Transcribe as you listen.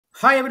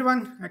Hi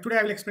everyone, today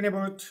I will explain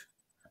about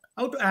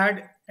how to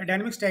add a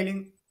dynamic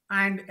styling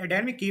and a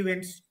dynamic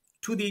events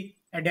to the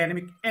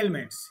dynamic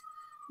elements.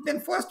 Then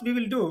first we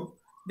will do,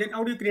 then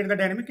how do you create the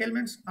dynamic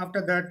elements?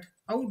 After that,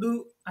 how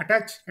do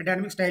attach a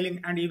dynamic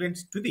styling and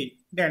events to the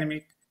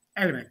dynamic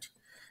element.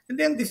 And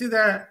then this is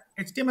the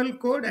HTML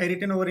code I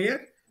written over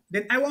here.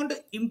 Then I want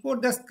to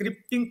import the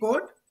scripting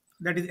code,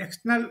 that is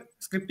external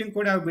scripting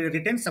code I have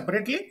written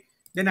separately.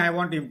 Then I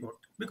want to import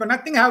because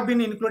nothing have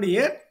been included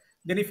here.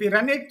 Then if we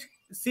run it,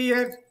 see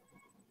here,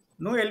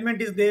 no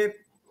element is there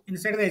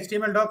inside the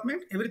HTML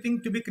document.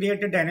 Everything to be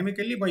created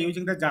dynamically by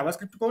using the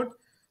JavaScript code.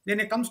 Then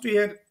it comes to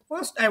here.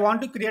 First, I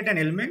want to create an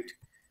element.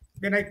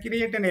 Then I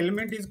create an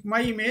element is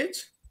my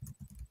image.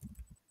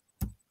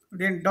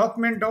 Then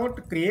document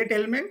dot create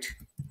element.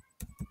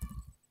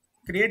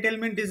 Create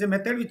element is a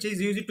method which is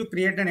used to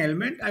create an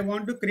element. I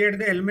want to create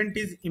the element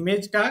is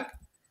image tag.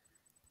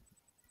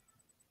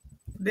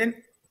 Then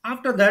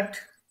after that,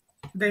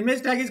 the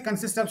image tag is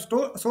consists of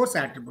source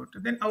attribute.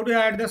 Then how do you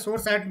add the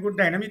source attribute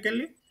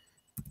dynamically?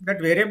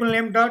 That variable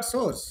name dot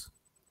source,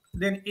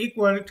 then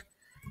equal,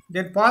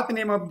 then path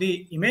name of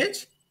the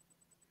image.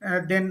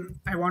 Then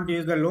I want to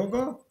use the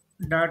logo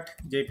dot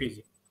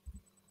jpg.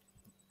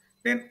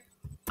 Then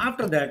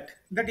after that,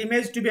 that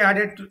image to be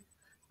added to,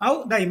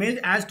 how the image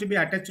has to be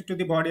attached to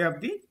the body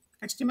of the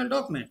HTML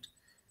document.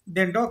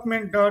 Then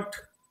document dot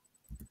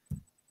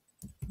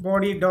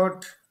body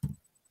dot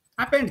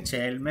append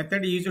child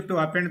method used to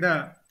append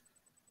the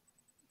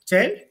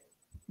child.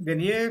 Then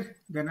here,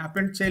 then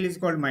append child is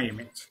called my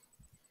image.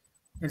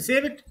 Then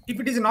save it. If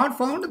it is not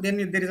found,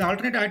 then there is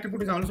alternate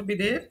attribute is also be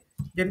there.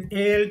 Then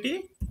alt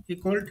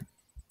equal to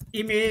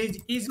image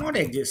is not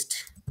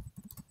exist.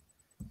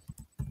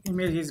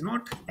 Image is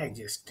not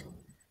exist.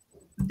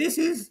 This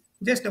is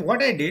just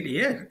what I did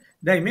here.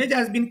 The image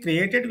has been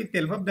created with the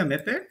help of the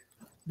method.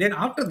 Then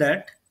after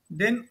that,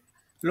 then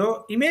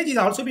image is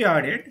also be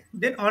added.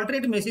 Then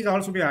alternate message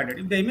also be added.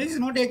 If the image is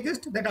not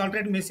exist, that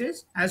alternate message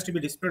has to be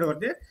displayed over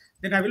there.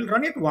 Then I will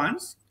run it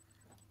once.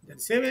 Then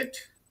save it.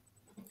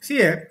 See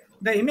here,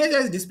 the image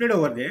is displayed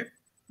over there.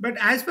 But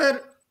as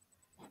per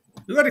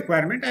your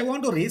requirement, I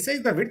want to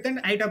resize the width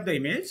and height of the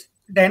image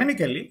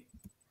dynamically.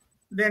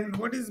 Then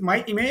what is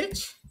my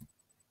image?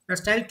 The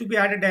style to be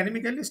added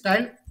dynamically,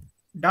 style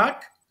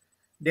dot,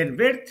 then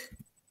width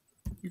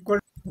equal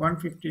to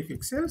 150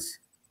 pixels.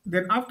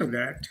 Then after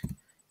that,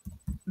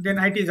 then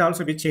height is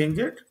also be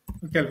changed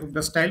with the help of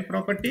the style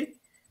property.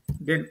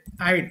 Then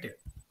height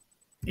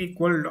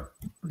equal to,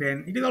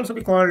 then it is also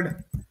be called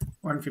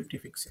 150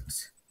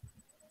 pixels.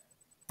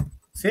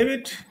 Save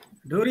it,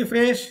 do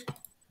refresh.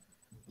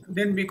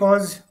 Then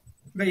because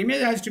the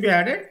image has to be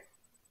added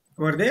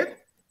over there,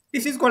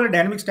 this is called a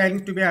dynamic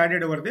styling to be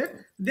added over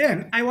there.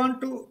 Then I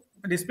want to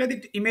display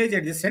the image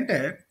at the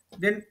center.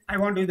 Then I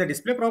want to use the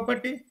display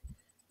property.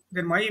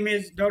 Then my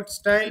image dot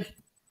style,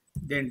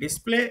 then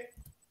display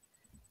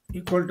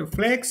equal to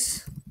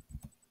flex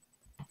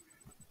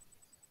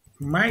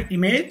my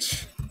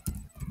image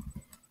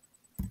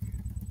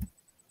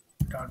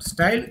dot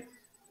style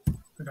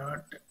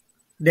dot,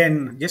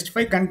 then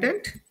justify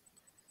content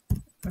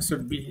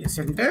should be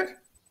center.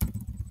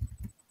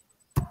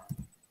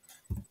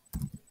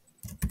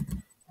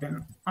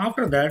 Then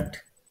after that,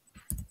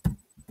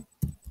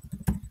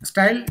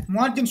 style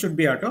margin should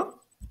be auto.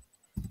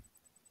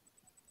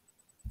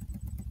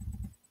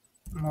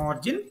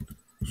 Margin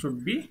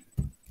should be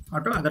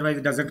auto, otherwise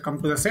it doesn't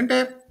come to the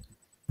center.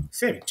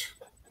 Save it.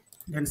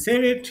 Then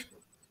save it.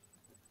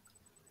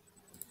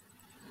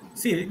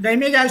 See, the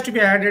image has to be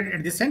added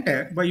at the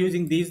center by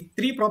using these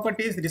three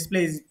properties.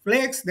 Display is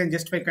flex, then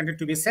justify content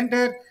to be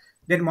center,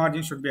 then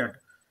margin should be auto.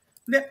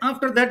 Then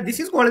after that, this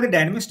is called the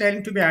dynamic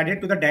styling to be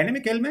added to the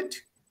dynamic element.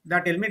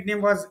 That element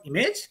name was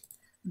image.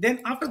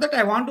 Then after that,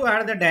 I want to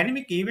add the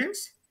dynamic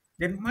events.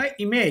 Then my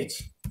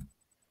image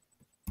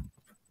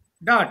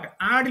dot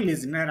add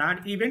listener,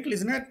 add event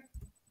listener.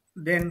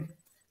 Then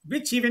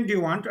which event do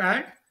you want to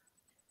add?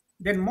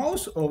 Then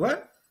mouse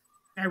over.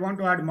 I want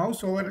to add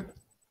mouse over.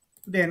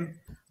 Then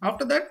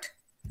after that,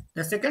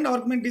 the second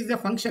argument is the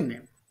function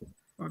name.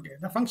 Okay,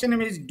 the function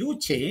name is do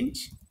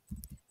change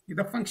is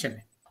the function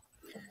name.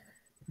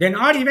 Then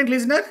add event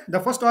listener. The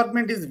first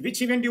argument is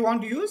which event you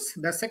want to use.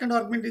 The second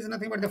argument is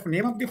nothing but the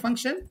name of the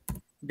function.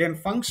 Then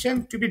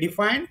function to be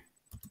defined.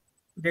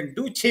 Then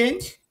do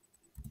change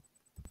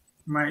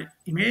my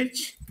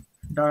image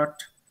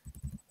dot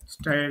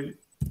style.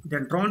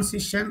 Then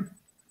transition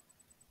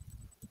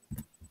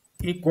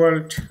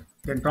equal to,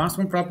 then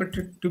transform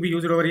property to be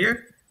used over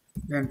here.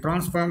 Then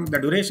transform, the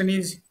duration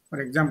is,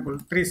 for example,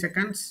 3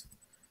 seconds.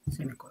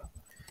 Semicolon.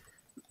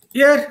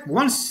 Here,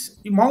 once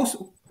mouse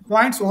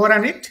points over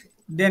on it,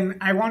 then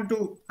I want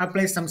to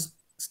apply some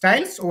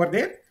styles over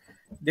there.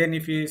 Then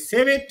if you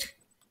save it,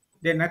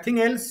 then nothing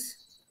else,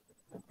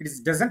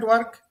 it doesn't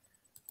work.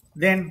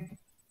 Then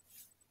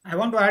I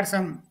want to add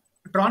some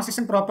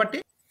transition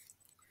property.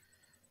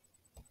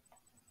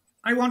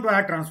 I want to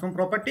add transform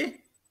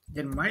property.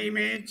 Then my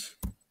image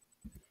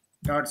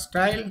dot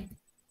style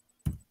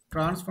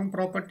transform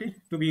property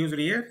to be used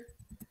here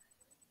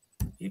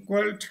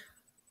equal to,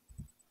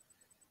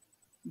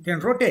 then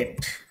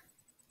rotate,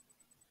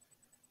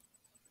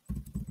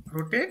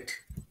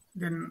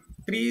 then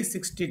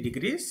 360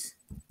 degrees.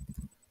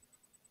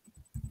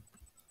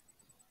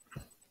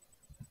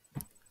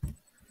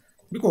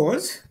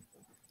 Because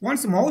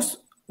once mouse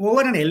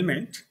over an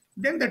element,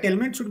 then that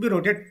element should be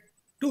rotated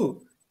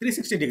to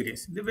 360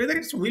 degrees. Whether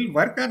it will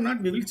work or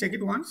not, we will check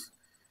it once.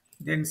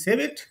 Then save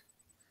it.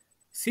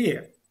 See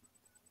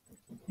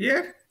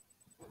here.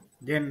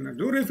 Then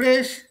do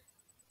refresh.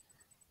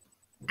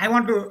 I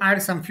want to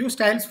add some few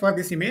styles for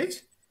this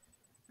image.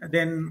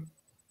 Then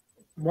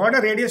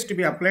border radius to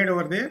be applied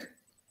over there.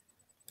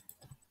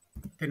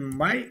 Then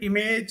my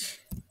image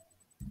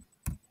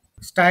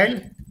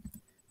style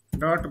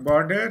dot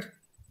border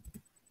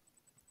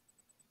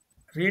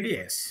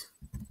radius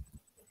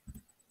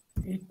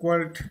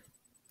equal to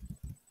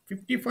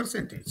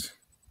 50%.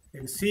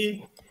 Then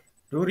see,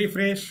 do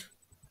refresh.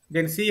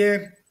 Then see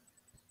here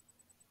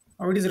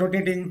how it is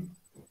rotating.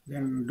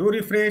 Then do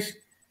refresh.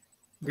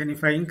 Then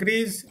if I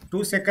increase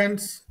 2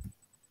 seconds,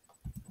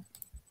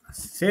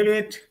 save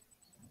it.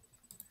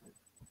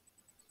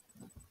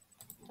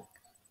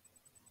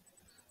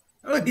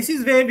 Oh, this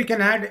is where we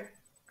can add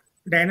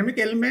dynamic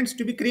elements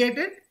to be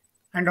created,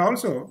 and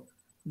also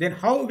then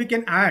how we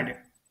can add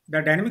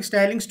the dynamic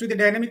stylings to the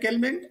dynamic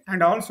element,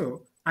 and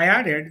also I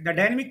added the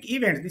dynamic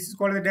events. This is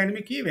called the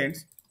dynamic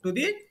events to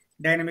the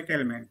dynamic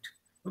element.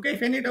 Okay,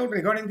 if any doubt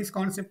regarding this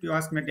concept, you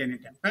ask me at any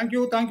time. Thank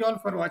you all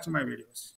for watching my videos.